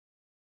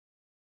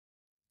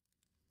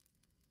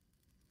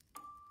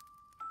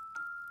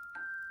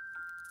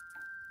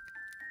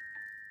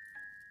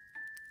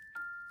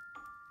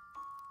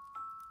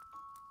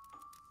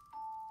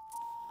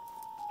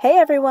Hey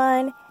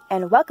everyone,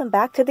 and welcome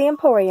back to the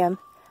Emporium.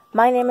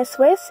 My name is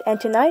Swiss, and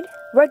tonight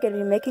we're going to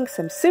be making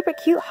some super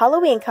cute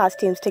Halloween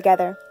costumes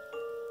together.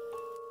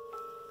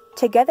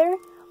 Together,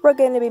 we're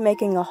going to be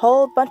making a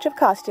whole bunch of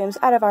costumes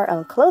out of our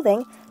own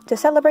clothing to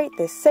celebrate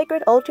this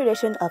sacred old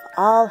tradition of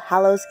All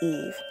Hallows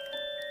Eve.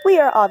 We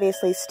are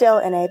obviously still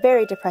in a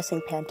very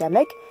depressing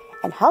pandemic,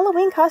 and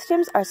Halloween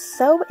costumes are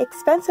so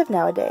expensive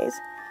nowadays.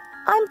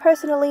 I'm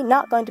personally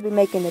not going to be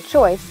making the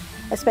choice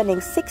of spending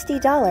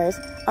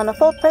 $60 on a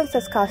full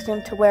princess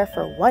costume to wear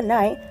for one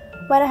night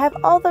when I have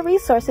all the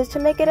resources to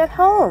make it at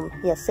home,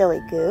 you silly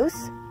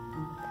goose.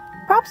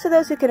 Props to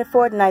those who can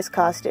afford nice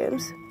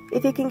costumes.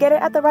 If you can get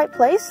it at the right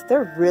place,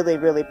 they're really,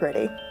 really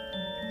pretty.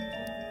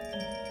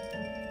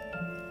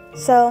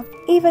 So,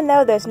 even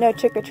though there's no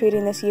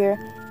trick-or-treating this year,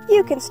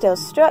 you can still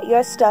strut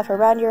your stuff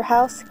around your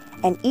house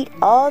and eat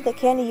all the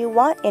candy you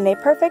want in a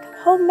perfect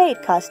homemade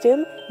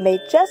costume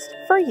made just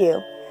for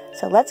you.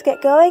 So let's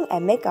get going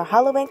and make our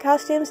Halloween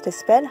costumes to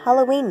spend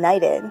Halloween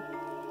night in.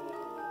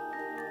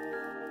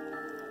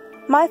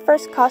 My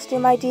first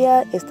costume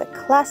idea is the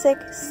classic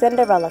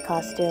Cinderella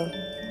costume.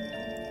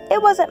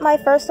 It wasn't my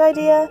first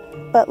idea,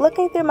 but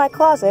looking through my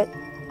closet,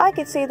 I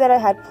could see that I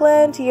had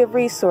plenty of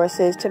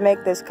resources to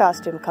make this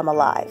costume come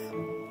alive.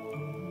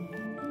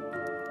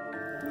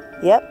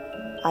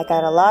 Yep, I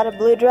got a lot of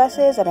blue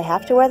dresses and I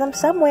have to wear them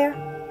somewhere,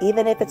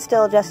 even if it's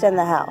still just in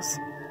the house.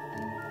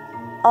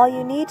 All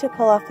you need to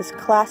pull off this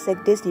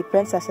classic Disney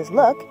princess's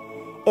look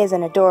is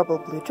an adorable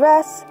blue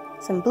dress,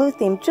 some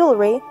blue-themed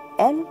jewelry,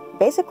 and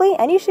basically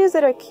any shoes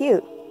that are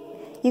cute.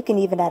 You can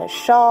even add a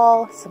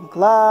shawl, some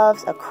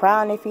gloves, a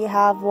crown if you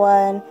have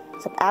one,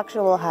 some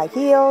actual high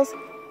heels,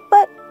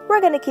 but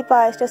we're going to keep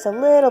ours just a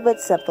little bit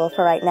simple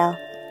for right now.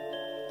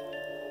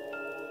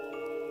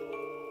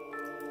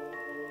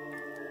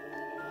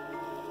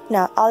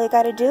 Now all you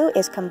gotta do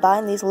is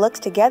combine these looks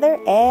together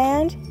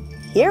and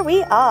here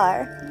we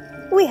are!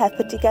 We have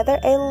put together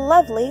a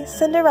lovely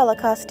Cinderella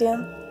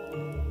costume.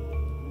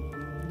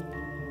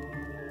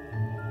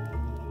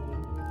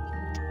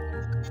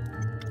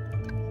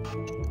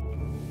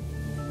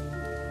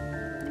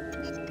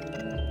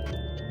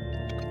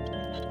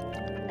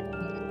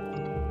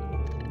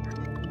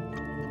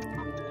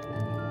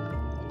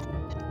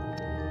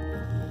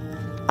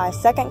 Our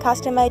second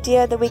costume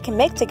idea that we can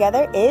make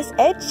together is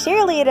a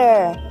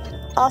cheerleader.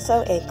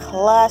 Also a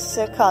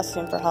classic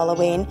costume for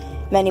Halloween.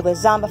 Many with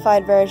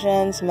zombified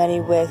versions,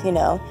 many with,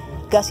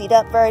 gussied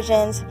up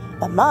versions,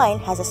 but mine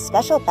has a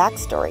special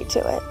backstory to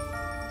it.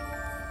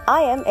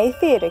 I am a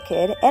theater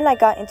kid, and I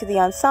got into the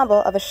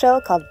ensemble of a show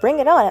called Bring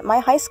It On at my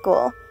high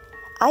school.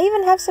 I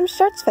even have some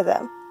shirts for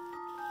them.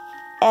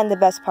 And the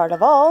best part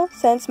of all,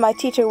 since my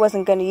teacher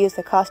wasn't going to use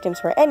the costumes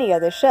for any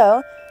other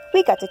show,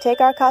 we got to take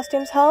our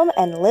costumes home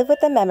and live with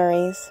the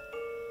memories.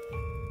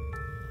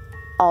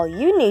 All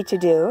you need to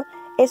do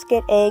is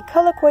get a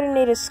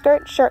color-coordinated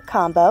skirt-shirt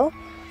combo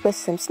with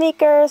some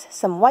sneakers,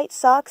 some white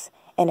socks,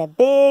 and a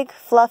big,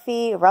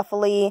 fluffy,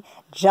 ruffly,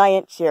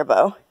 giant cheer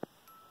bow.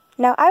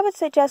 Now, I would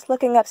suggest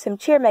looking up some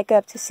cheer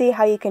makeup to see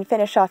how you can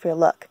finish off your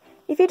look.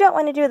 If you don't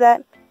want to do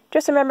that,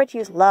 just remember to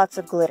use lots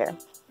of glitter.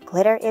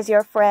 Glitter is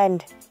your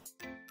friend.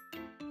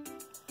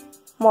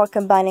 More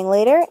combining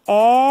later,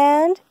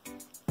 and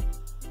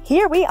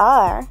here we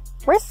are!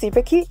 We're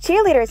super cute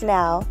cheerleaders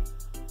now!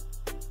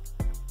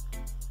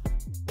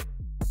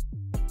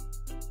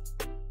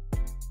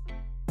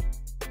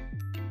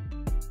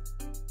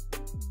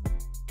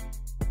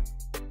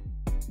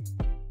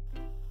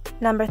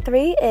 Number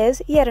 3 is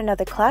yet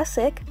another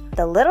classic,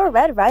 the Little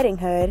Red Riding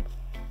Hood.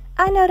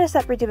 I noticed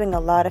that we're doing a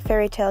lot of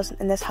fairy tales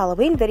in this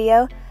Halloween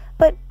video,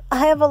 but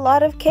I have a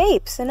lot of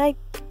capes and I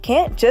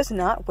can't just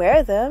not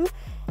wear them.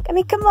 I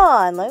mean, come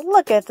on,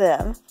 look at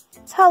them.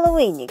 It's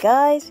Halloween, you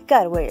guys. You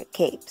gotta wear your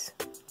capes.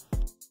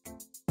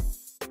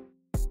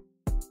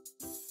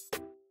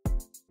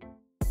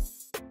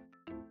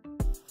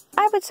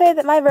 I would say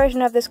that my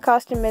version of this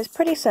costume is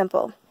pretty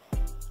simple.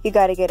 You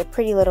gotta get a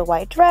pretty little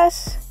white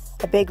dress,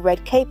 a big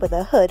red cape with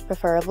a hood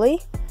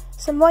preferably,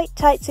 some white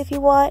tights if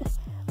you want,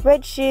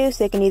 red shoes,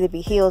 they can either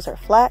be heels or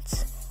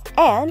flats,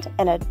 and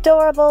an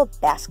adorable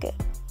basket.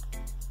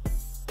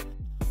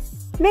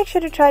 Make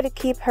sure to try to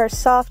keep her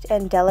soft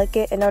and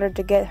delicate in order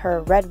to get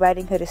her Red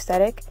Riding Hood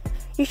aesthetic.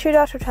 You should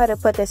also try to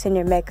put this in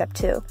your makeup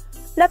too.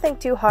 Nothing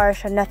too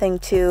harsh or nothing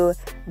too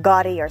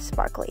gaudy or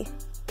sparkly.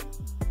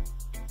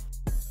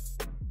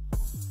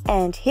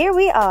 And here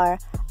we are,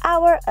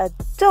 our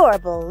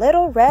adorable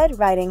Little Red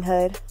Riding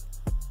Hood.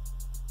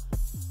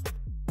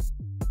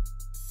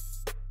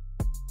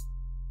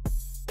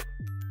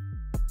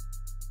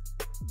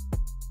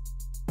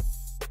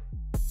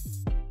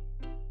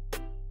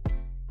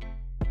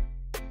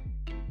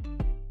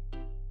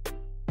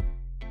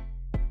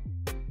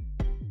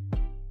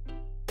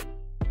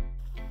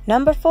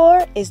 Number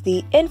 4 is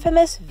the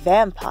infamous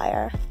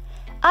vampire.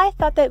 I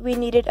thought that we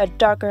needed a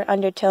darker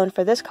undertone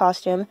for this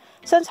costume,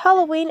 since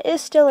Halloween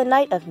is still a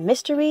night of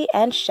mystery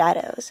and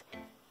shadows.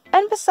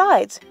 And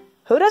besides,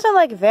 who doesn't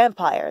like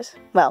vampires?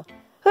 Well,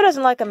 who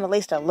doesn't like them at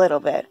least a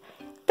little bit?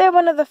 They're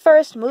one of the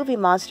first movie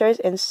monsters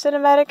in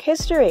cinematic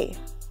history.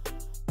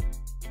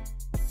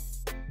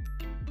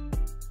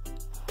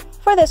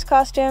 For this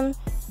costume,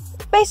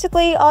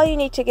 basically all you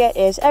need to get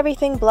is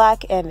everything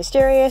black and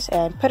mysterious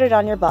and put it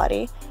on your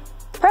body.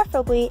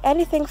 Preferably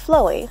anything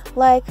flowy,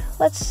 like,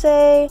 let's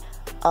say,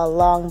 a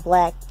long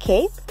black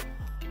cape.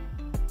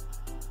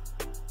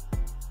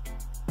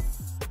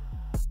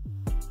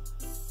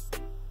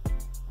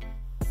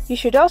 You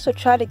should also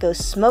try to go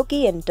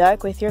smoky and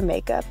dark with your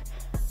makeup.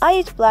 I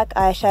use black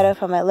eyeshadow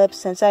for my lips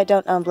since I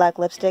don't own black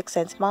lipstick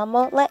since Mom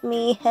won't let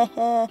me.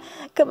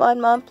 Come on,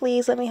 Mom,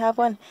 please let me have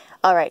one.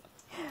 Alright,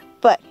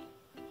 but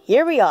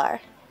here we are.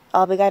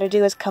 All we gotta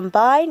do is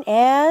combine,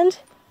 and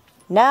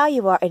now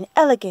you are an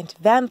elegant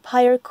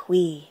vampire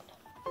queen.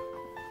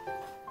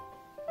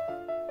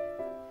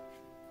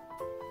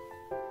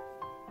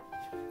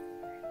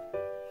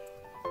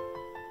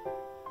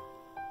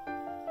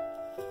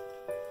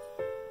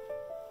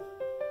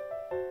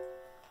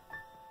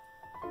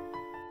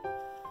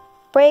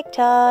 Break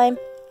time.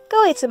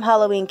 Go eat some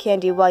Halloween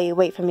candy while you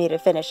wait for me to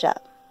finish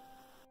up.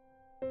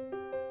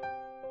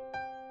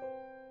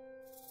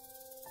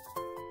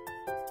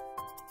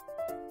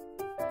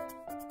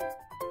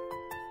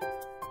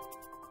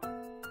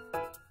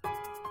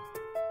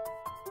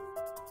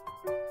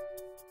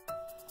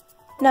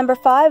 Number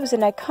 5 is an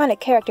iconic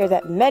character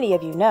that many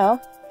of you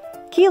know.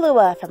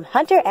 Killua from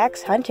Hunter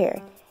x Hunter.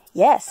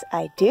 Yes,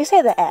 I do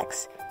say the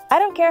X. I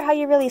don't care how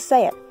you really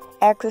say it.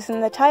 X is in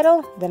the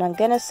title, then I'm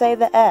gonna say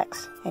the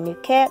X, and you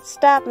can't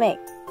stop me.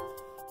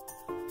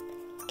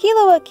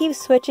 Killua keeps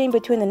switching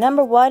between the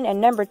number 1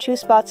 and number 2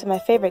 spots of my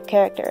favorite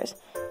characters,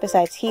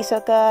 besides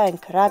Hisoka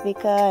and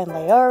Kurapika and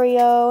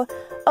Leorio.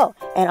 Oh,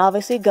 and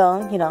obviously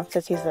Gon,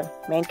 since he's the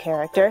main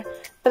character,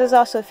 but there's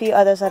also a few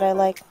others that I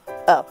like.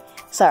 Oh,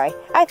 sorry,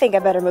 I think I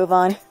better move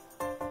on.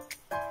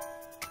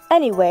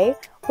 Anyway,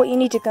 what you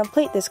need to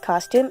complete this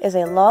costume is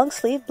a long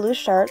sleeve blue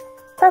shirt,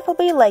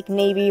 preferably like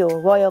navy or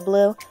royal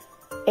blue,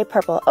 a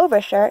purple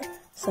overshirt,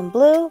 some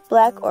blue,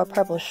 black, or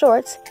purple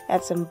shorts,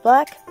 and some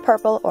black,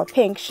 purple, or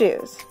pink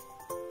shoes.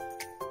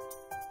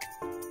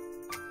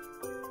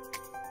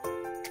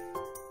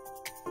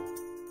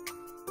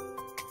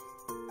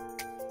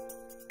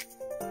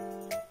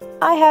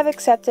 I have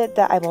accepted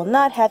that I will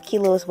not have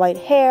Killua's white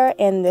hair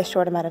in this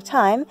short amount of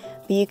time,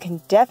 but you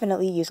can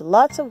definitely use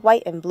lots of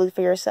white and blue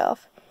for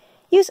yourself.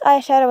 Use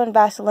eyeshadow and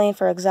Vaseline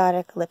for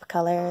exotic lip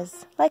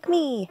colors, like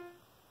me.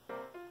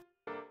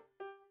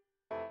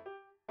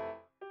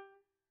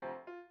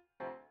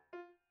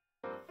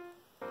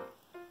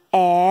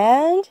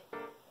 And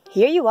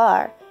here you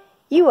are.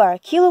 You are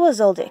Killua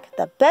Zoldyck,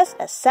 the best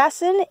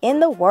assassin in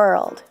the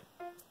world.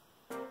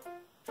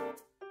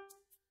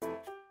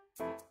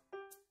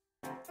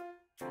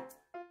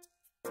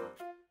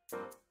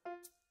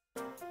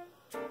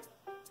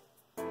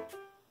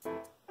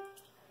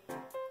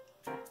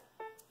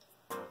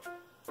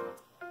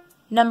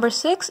 Number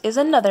 6 is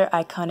another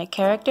iconic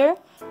character.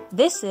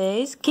 This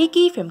is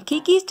Kiki from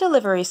Kiki's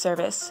Delivery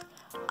Service.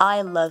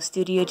 I love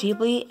Studio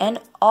Ghibli and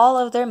all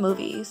of their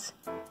movies.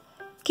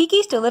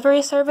 Kiki's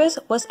Delivery Service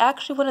was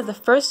actually one of the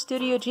first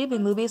Studio Ghibli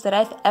movies that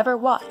I've ever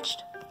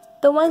watched.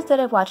 The ones that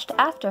I watched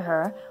after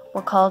her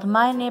were called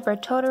My Neighbor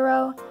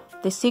Totoro,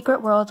 The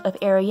Secret World of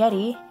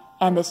Arrietty,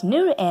 and this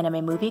new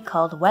anime movie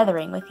called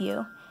Weathering with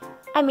You.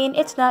 I mean,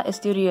 it's not a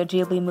Studio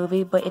Ghibli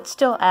movie, but it's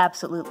still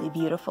absolutely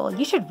beautiful.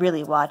 You should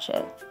really watch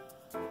it.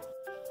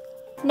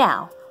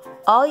 Now,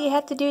 all you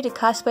have to do to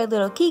cosplay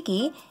little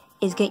Kiki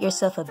is get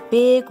yourself a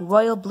big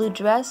royal blue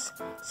dress,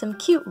 some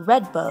cute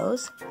red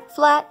bows,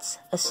 flats,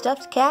 a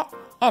stuffed cat,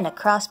 and a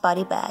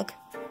crossbody bag.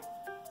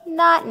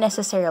 Not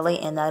necessarily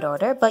in that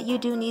order, but you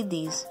do need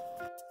these.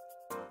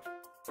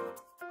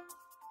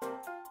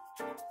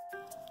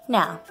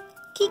 Now,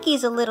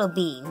 Kiki's a little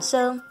bean,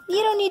 so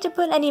you don't need to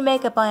put any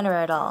makeup on her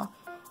at all.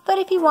 But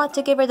if you want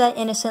to give her that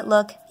innocent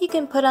look, you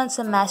can put on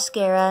some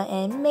mascara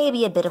and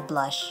maybe a bit of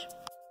blush.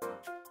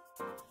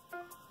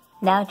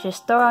 Now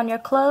just throw on your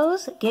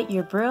clothes, get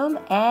your broom,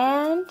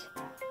 and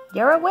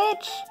you're a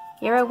witch!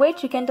 You're a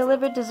witch who can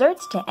deliver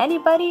desserts to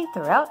anybody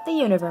throughout the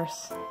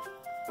universe.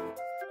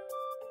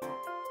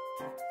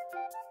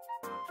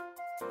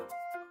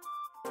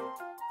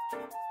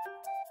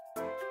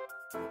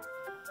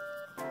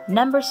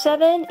 Number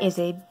 7 is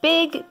a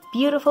big,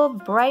 beautiful,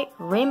 bright,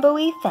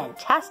 rainbowy,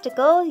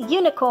 fantastical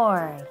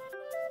unicorn.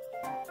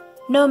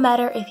 No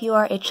matter if you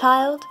are a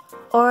child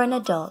or an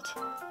adult,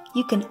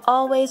 you can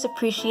always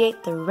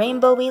appreciate the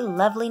rainbowy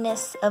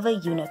loveliness of a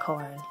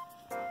unicorn.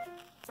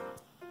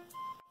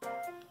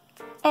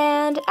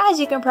 And as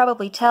you can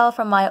probably tell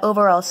from my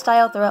overall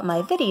style throughout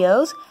my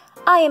videos,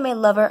 I am a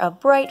lover of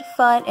bright,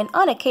 fun, and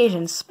on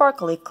occasion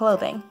sparkly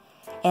clothing.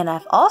 And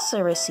I've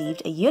also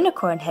received a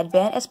unicorn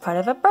headband as part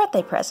of a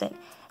birthday present,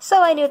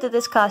 so I knew that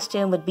this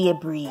costume would be a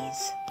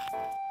breeze.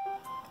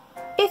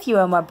 If you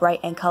are more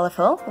bright and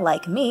colorful,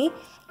 like me,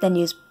 then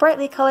use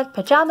brightly colored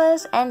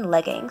pajamas and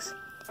leggings.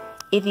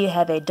 If you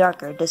have a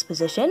darker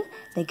disposition,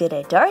 then get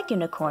a dark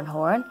unicorn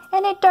horn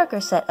and a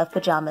darker set of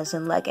pajamas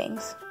and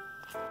leggings.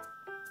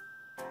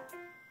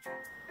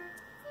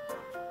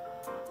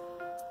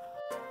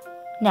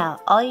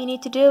 Now, all you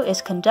need to do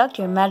is conduct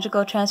your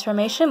magical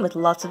transformation with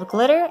lots of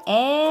glitter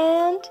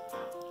and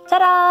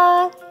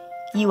ta-da!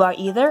 You are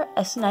either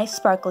a nice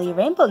sparkly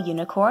rainbow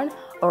unicorn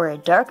or a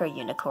darker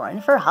unicorn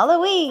for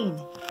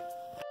Halloween!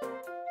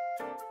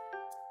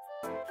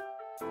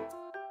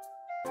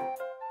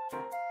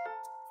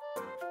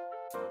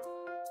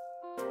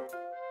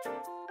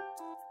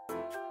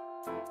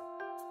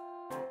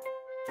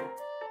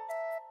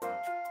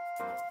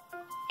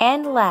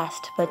 And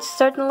last, but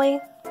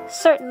certainly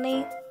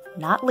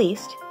not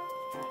least,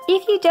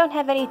 if you don't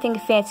have anything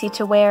fancy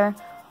to wear,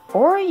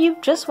 or you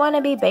just want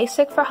to be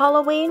basic for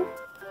Halloween,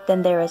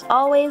 then there is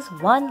always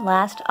one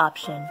last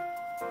option.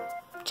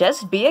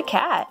 Just be a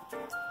cat!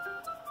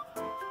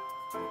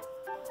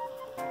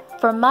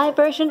 For my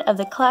version of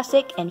the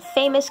classic and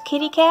famous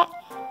kitty cat,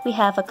 we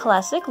have a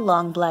classic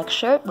long black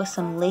shirt with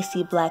some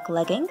lacy black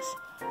leggings,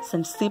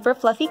 some super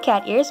fluffy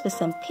cat ears with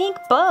some pink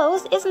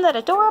bows, isn't that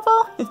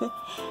adorable?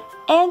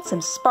 And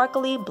some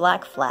sparkly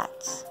black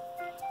flats.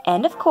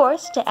 And of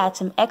course, to add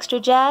some extra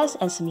jazz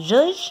and some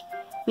zhuzh,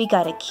 we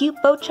got a cute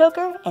boat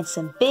choker and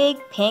some big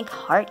pink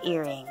heart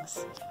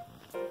earrings.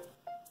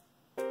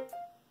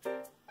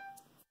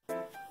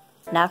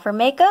 Now for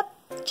makeup,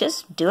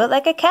 just do it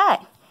like a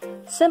cat.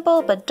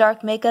 Simple but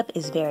dark makeup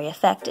is very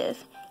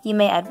effective. You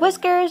may add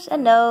whiskers, a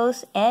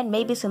nose, and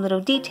maybe some little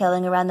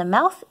detailing around the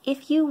mouth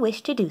if you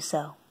wish to do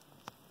so.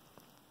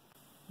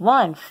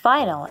 One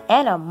final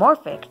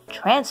anamorphic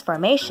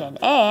transformation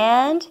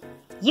and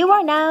you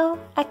are now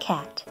a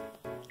cat.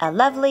 A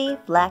lovely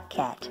black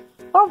cat.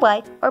 Or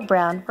white, or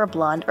brown, or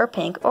blonde, or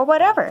pink, or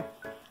whatever.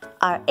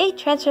 Our 8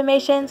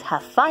 transformations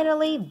have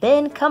finally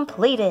been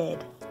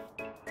completed.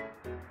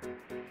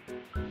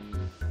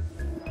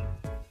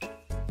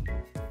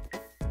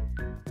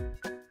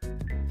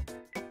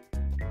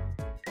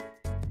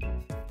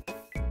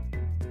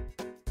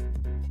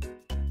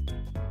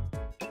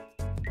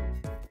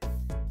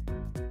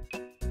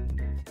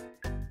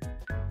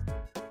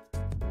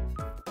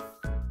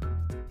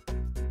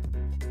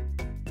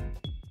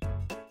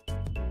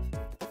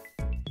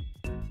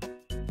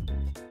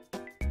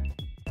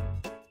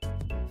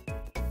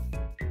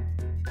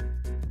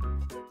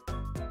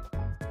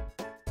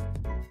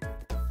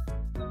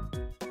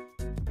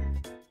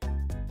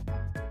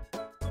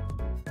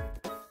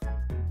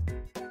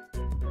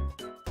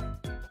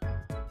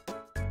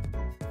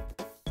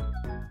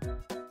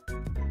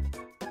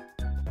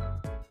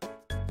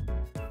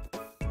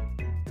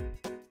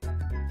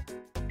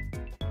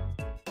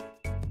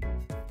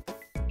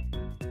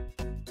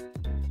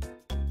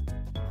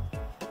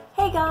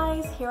 Hey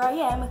guys, here I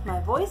am with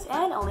my voice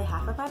and only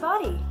half of my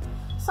body.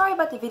 Sorry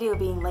about the video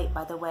being late,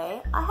 by the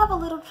way. I have a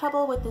little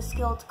trouble with this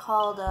skill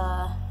called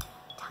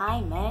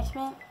time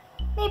management.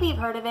 Maybe you've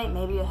heard of it,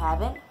 maybe you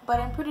haven't,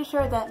 but I'm pretty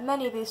sure that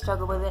many of you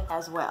struggle with it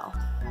as well.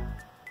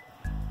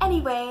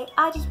 Anyway,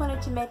 I just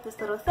wanted to make this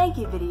little thank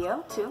you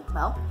video to,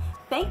 well,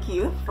 thank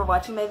you for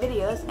watching my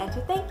videos and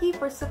to thank you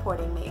for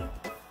supporting me.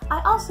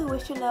 I also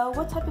wish to know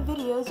what type of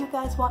videos you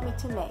guys want me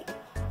to make.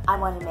 I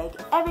want to make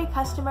every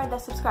customer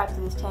that subscribes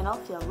to this channel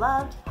feel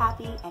loved,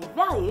 happy, and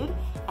valued,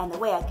 and the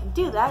way I can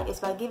do that is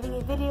by giving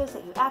you videos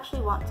that you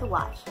actually want to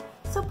watch.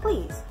 So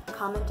please,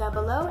 comment down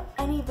below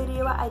any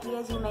video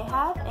ideas you may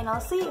have, and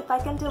I'll see if I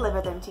can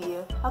deliver them to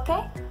you,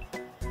 okay?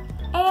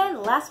 And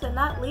last but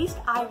not least,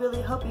 I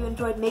really hope you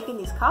enjoyed making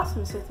these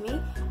costumes with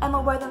me, and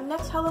will wear them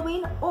next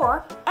Halloween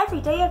or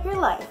every day of your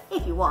life,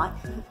 if you want.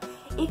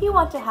 If you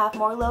want to have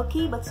more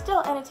low-key but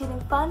still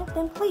entertaining fun,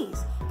 then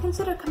please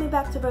consider coming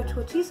back to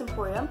Virtual Cheese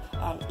Emporium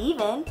and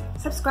even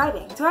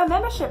subscribing to our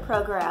membership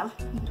program.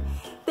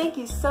 Thank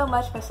you so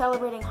much for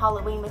celebrating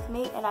Halloween with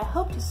me, and I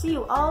hope to see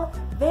you all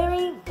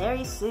very,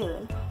 very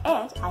soon.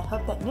 And I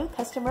hope that new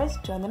customers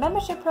join the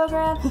membership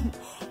program.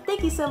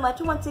 Thank you so much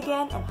once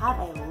again, and have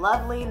a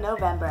lovely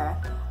November.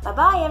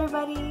 Bye-bye,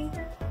 everybody.